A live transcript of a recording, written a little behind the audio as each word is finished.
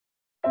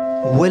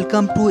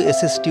Welcome to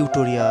SS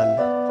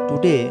Tutorial.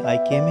 Today I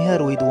came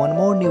here with one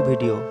more new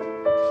video.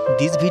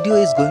 This video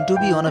is going to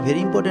be on a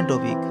very important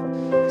topic.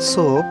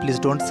 So please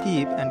don't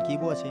skip and keep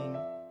watching.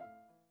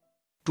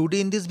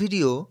 Today in this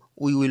video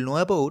we will know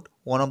about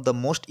one of the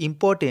most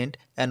important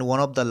and one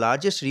of the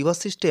largest river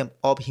system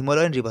of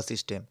Himalayan River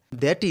System,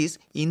 that is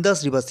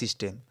Indus River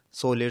System.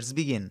 So let's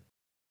begin.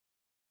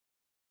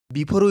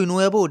 Before we know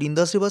about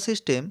Indus River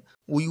System,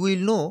 we will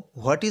know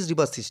what is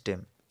river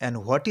system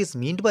and what is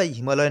meant by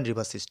Himalayan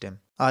River System.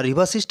 A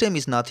river system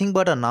is nothing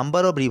but a number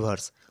of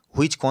rivers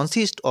which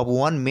consist of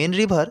one main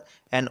river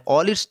and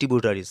all its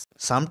tributaries.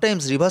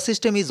 Sometimes river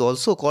system is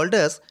also called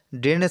as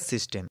drainage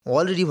system.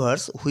 All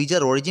rivers which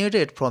are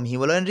originated from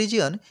Himalayan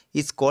region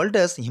is called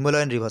as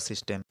Himalayan River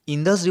System.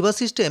 Indus River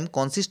System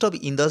consists of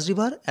Indus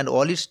River and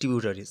all its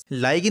tributaries.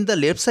 Like in the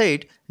left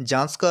side,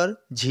 Janskar,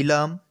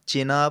 Jhelum,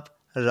 Chenab,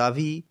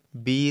 Ravi,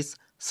 Beas,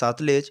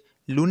 Satluj,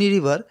 Luni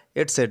River,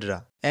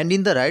 etc. And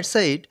in the right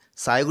side,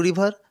 Saigu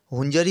River,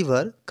 Hunja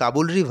River,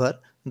 Kabul River,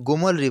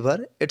 Gomal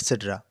River,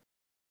 etc.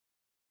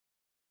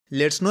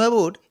 Let's know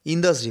about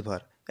Indus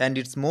River and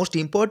its most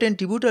important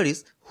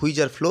tributaries which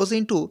are flows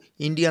into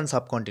Indian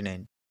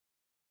subcontinent.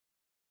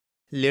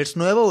 Let's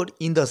know about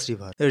Indus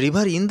River.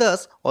 River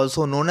Indus,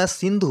 also known as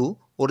Sindhu,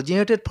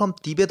 originated from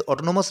Tibet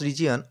Autonomous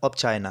Region of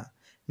China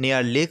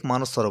near Lake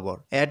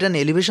Manasarovar at an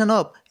elevation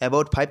of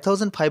about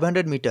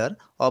 5,500 meters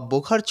of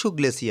Bokharchu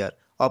Glacier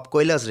of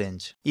Kailash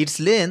Range. Its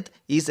length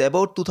is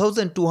about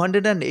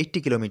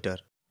 2,280 km,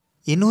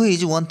 in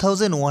which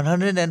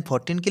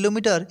 1,114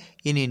 km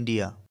in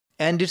India,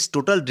 and its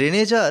total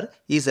drainage area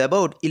is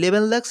about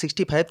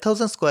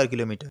 11,65,000 square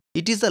km.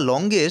 It is the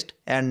longest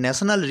and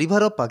national river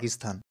of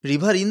Pakistan.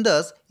 River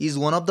Indus is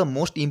one of the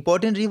most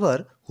important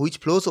river which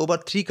flows over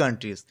three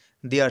countries.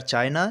 They are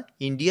China,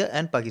 India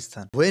and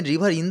Pakistan. When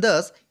River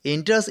Indus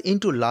enters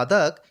into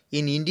Ladakh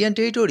in Indian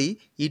territory,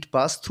 it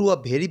passes through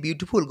a very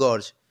beautiful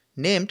gorge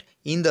named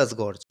Indus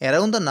Gorge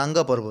around the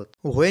Nanga Parbat.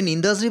 When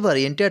Indus River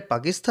entered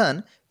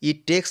Pakistan,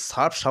 it takes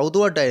sharp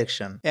southward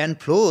direction and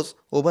flows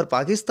over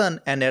Pakistan,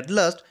 and at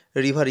last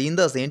River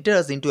Indus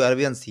enters into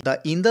Arabian Sea. The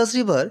Indus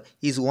River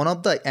is one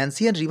of the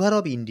ancient rivers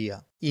of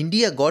India.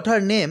 India got her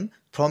name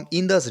from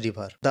Indus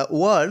River. The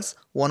world's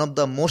one of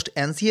the most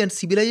ancient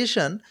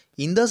civilization,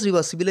 Indus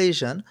River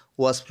civilization,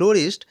 was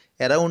flourished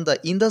around the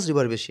Indus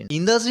River basin.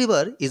 Indus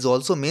River is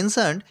also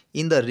mentioned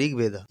in the Rig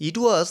Veda. It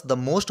was the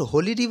most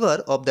holy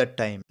river of that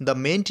time. The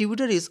main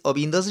tributaries of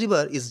Indus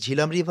River is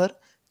Jhelum River,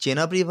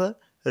 Chenab River,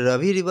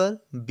 Ravi River,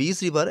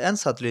 Beas River and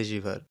Satluj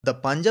River. The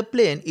Punjab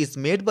plain is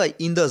made by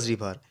Indus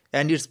River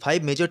and its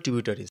five major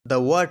tributaries.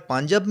 The word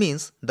Punjab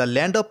means the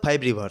land of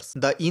five rivers.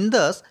 The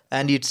Indus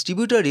and its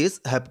tributaries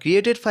have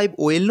created five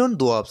well-known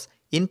doabs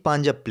in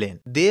Punjab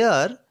plain. They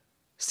are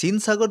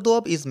Sindh Sagar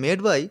doab is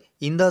made by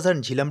Indus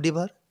and Jhelum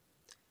River.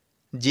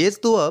 Jez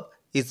doab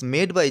is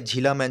made by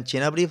Jhelum and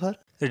Chenab River.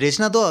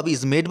 Rechna doab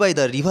is made by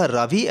the river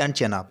Ravi and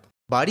Chenab.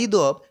 Bari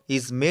doab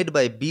is made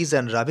by Beas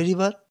and Ravi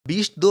River.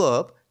 Bisht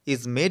doab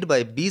is made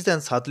by Beas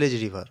and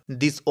Satluj River.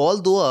 These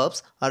all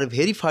doabs are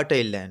very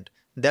fertile land.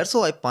 That's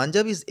why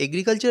Punjab is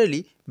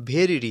agriculturally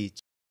very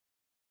rich.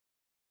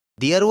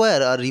 There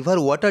were a river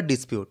water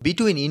dispute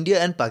between India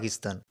and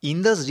Pakistan.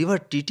 Indus River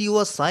Treaty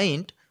was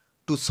signed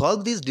to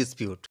solve this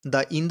dispute.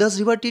 The Indus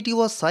River Treaty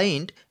was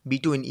signed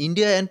between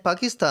India and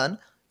Pakistan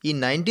in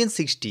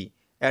 1960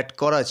 at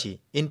Karachi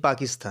in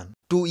Pakistan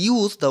to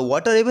use the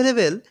water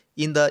available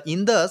in the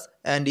Indus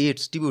and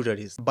its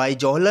tributaries by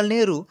Jawaharlal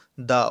Nehru,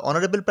 the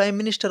Honorable Prime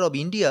Minister of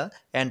India,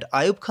 and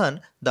Ayub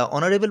Khan, the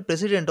Honorable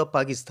President of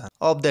Pakistan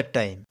of that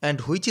time,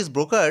 and which is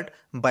brokered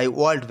by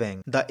World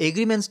Bank. The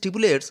agreement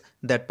stipulates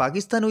that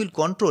Pakistan will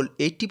control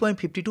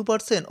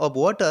 80.52% of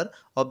water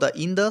of the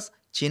Indus,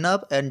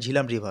 Chenab and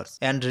Jhelum rivers,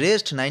 and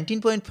rest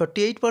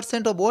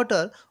 19.48% of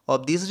water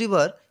of this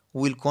river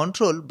will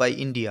control by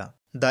India.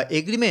 The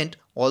agreement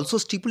also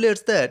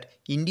stipulates that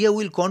India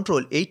will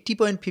control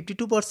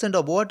 80.52%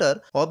 of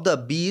water of the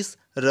Beas,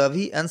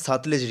 Ravi and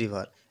Satluj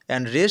River,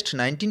 and rest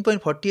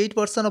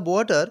 19.48% of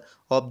water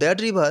of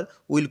that river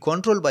will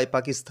control by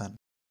Pakistan.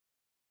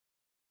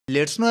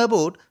 Let's know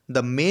about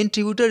the main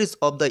tributaries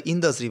of the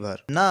Indus River.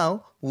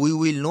 Now we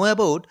will know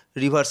about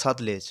river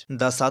Satluj.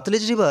 The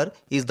Satluj River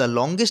is the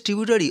longest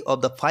tributary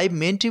of the five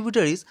main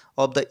tributaries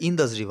of the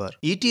Indus River.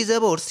 It is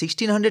about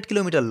 1600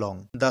 km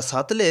long. The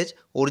Satluj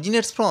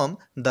originates from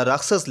the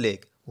Rakshas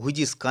Lake, which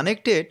is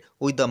connected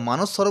with the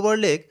Manas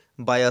Sarovar Lake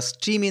by a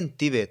stream in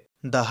Tibet.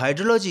 The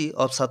hydrology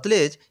of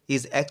Satluj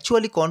is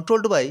actually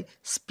controlled by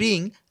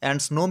spring and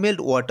snowmelt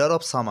water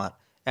of summer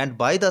and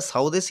by the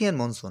South Asian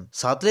monsoon.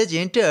 Satluj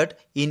entered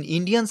in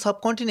Indian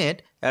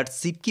subcontinent at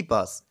Sipki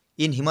Pass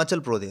in Himachal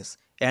Pradesh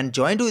and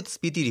joined with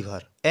Spiti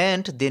River,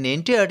 and then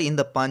entered in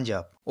the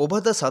Punjab. Over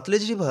the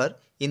Satluj River,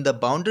 in the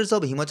boundaries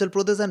of Himachal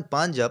Pradesh and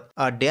Punjab,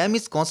 a dam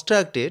is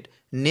constructed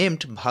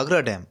named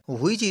Bhagra Dam,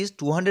 which is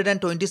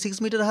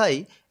 226 meter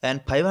high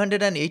and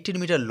 518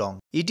 meter long.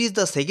 It is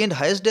the second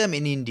highest dam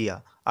in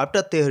India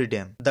after Tehri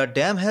Dam. The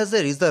dam has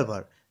a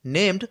reservoir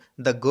named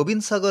the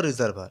Gobind Sagar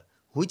Reservoir,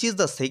 which is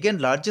the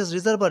second largest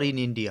reservoir in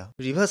India.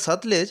 River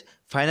Satluj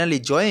finally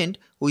joined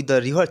with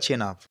the river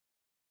Chenab.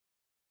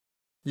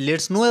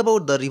 Let's know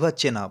about the river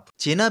Chenab.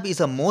 Chenab is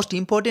the most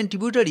important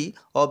tributary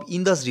of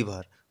Indus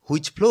River,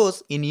 which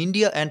flows in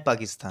India and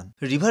Pakistan.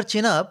 River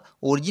Chenab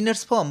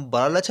originates from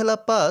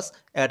Baralachala Pass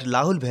at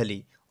Lahul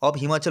Valley of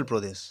Himachal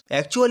Pradesh.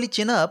 Actually,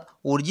 Chenab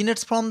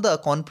originates from the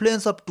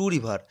confluence of two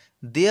rivers.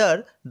 They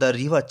are the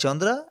river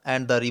Chandra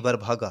and the river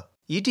Bhaga.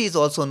 It is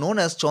also known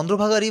as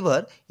Chandrabhaga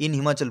River in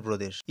Himachal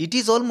Pradesh. It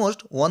is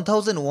almost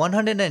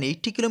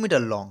 1180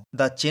 km long.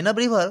 The Chenab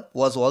River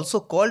was also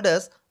called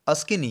as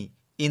Askini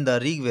in the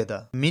Rig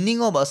Veda.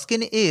 Meaning of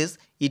Askini is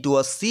it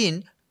was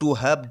seen to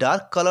have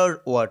dark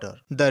colored water.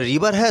 The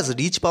river has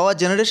rich power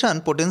generation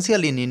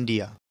potential in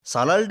India.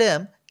 Salal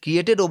Dam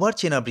created over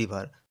Chenab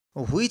River,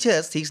 which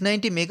has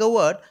 690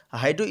 megawatt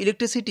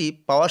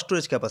hydroelectricity power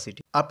storage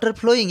capacity. After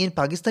flowing in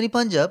Pakistani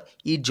Punjab,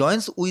 it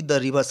joins with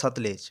the river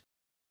Satluj.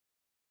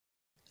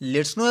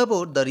 Let's know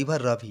about the river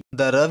Ravi.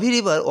 The Ravi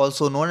River,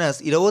 also known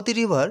as Iravati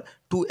River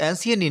to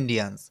ancient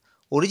Indians,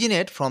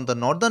 originate from the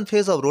northern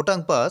face of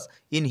Rohtang Pass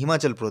in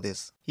Himachal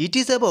Pradesh. It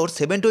is about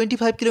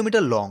 725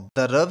 km long.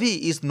 The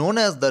Ravi is known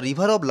as the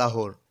river of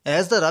Lahore,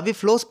 as the Ravi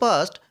flows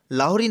past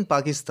Lahore in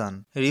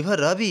Pakistan. River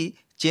Ravi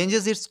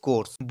changes its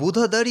course.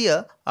 Budha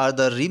Darya are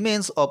the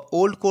remains of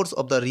old course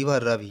of the river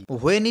Ravi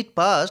when it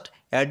passed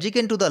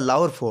adjacent to the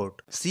Lahore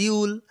fort.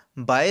 Siul,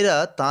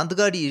 Baira,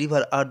 Tandgadi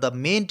River are the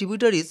main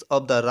tributaries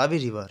of the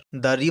Ravi River.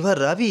 The river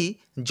Ravi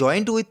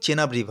joined with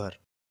Chenab River.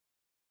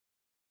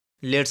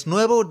 Let's know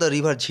about the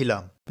river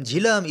Jhelum.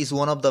 Jhelum is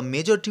one of the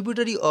major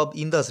tributary of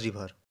Indus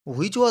River,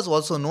 which was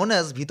also known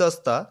as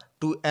Vitasta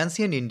to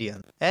ancient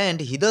Indians and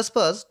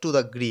Hidaspas to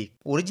the Greek.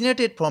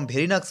 Originated from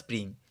Verinag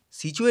Spring,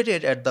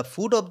 situated at the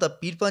foot of the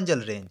Pir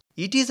Panjal range.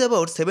 It is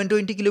about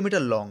 720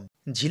 km long.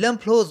 Jhelum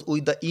flows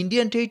with the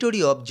Indian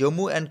territory of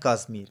Jammu and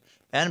Kashmir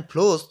and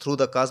flows through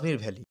the Kashmir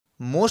Valley.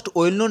 Most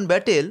well-known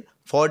battle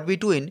fought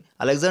between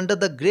Alexander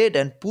the Great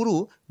and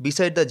Puru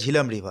beside the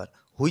Jhelum River,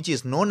 which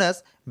is known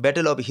as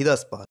Battle of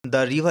Hidaspas.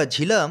 The river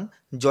Jhelum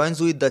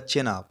joins with the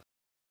Chenab.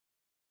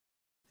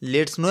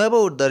 Let's know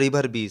about the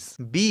river Beas.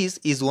 Beas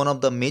is one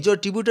of the major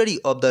tributary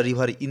of the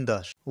river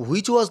Indus,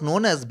 which was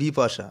known as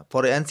Bipasha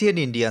for ancient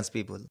Indians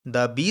people.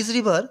 The Beas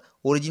River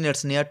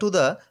originates near to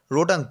the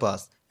Rohtang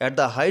Pass at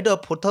the height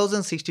of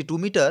 4062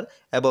 meter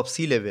above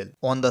sea level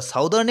on the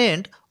southern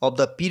end of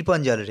the Pir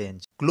Panjal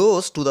range,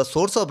 close to the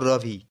source of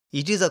Ravi.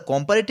 It is a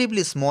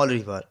comparatively small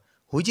river,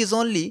 which is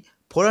only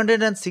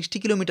 460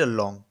 km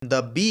long.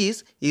 The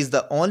Beas is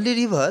the only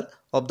river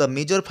of the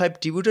major 5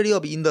 tributary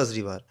of Indus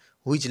River,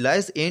 which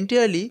lies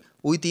entirely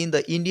within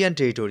the Indian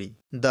territory.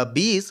 The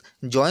Beas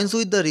joins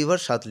with the river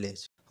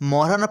Satluj.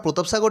 Maharana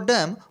Pratap Sagar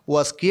Dam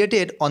was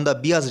created on the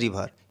Beas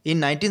River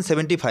in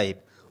 1975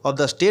 of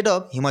the state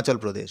of Himachal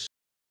Pradesh.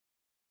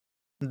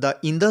 The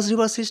Indus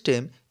River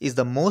System is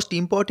the most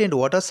important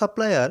water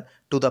supplier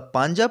to the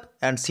Punjab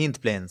and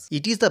Sindh plains.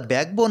 It is the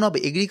backbone of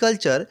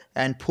agriculture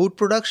and food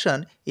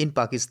production in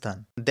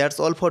Pakistan. That's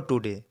all for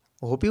today.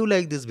 Hope you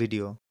like this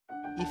video.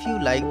 If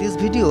you like this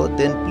video,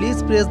 then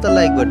please press the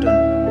like button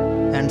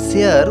and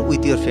share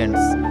with your friends.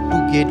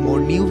 To get more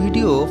new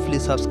video,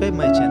 please subscribe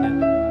my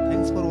channel.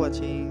 Thanks for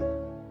watching.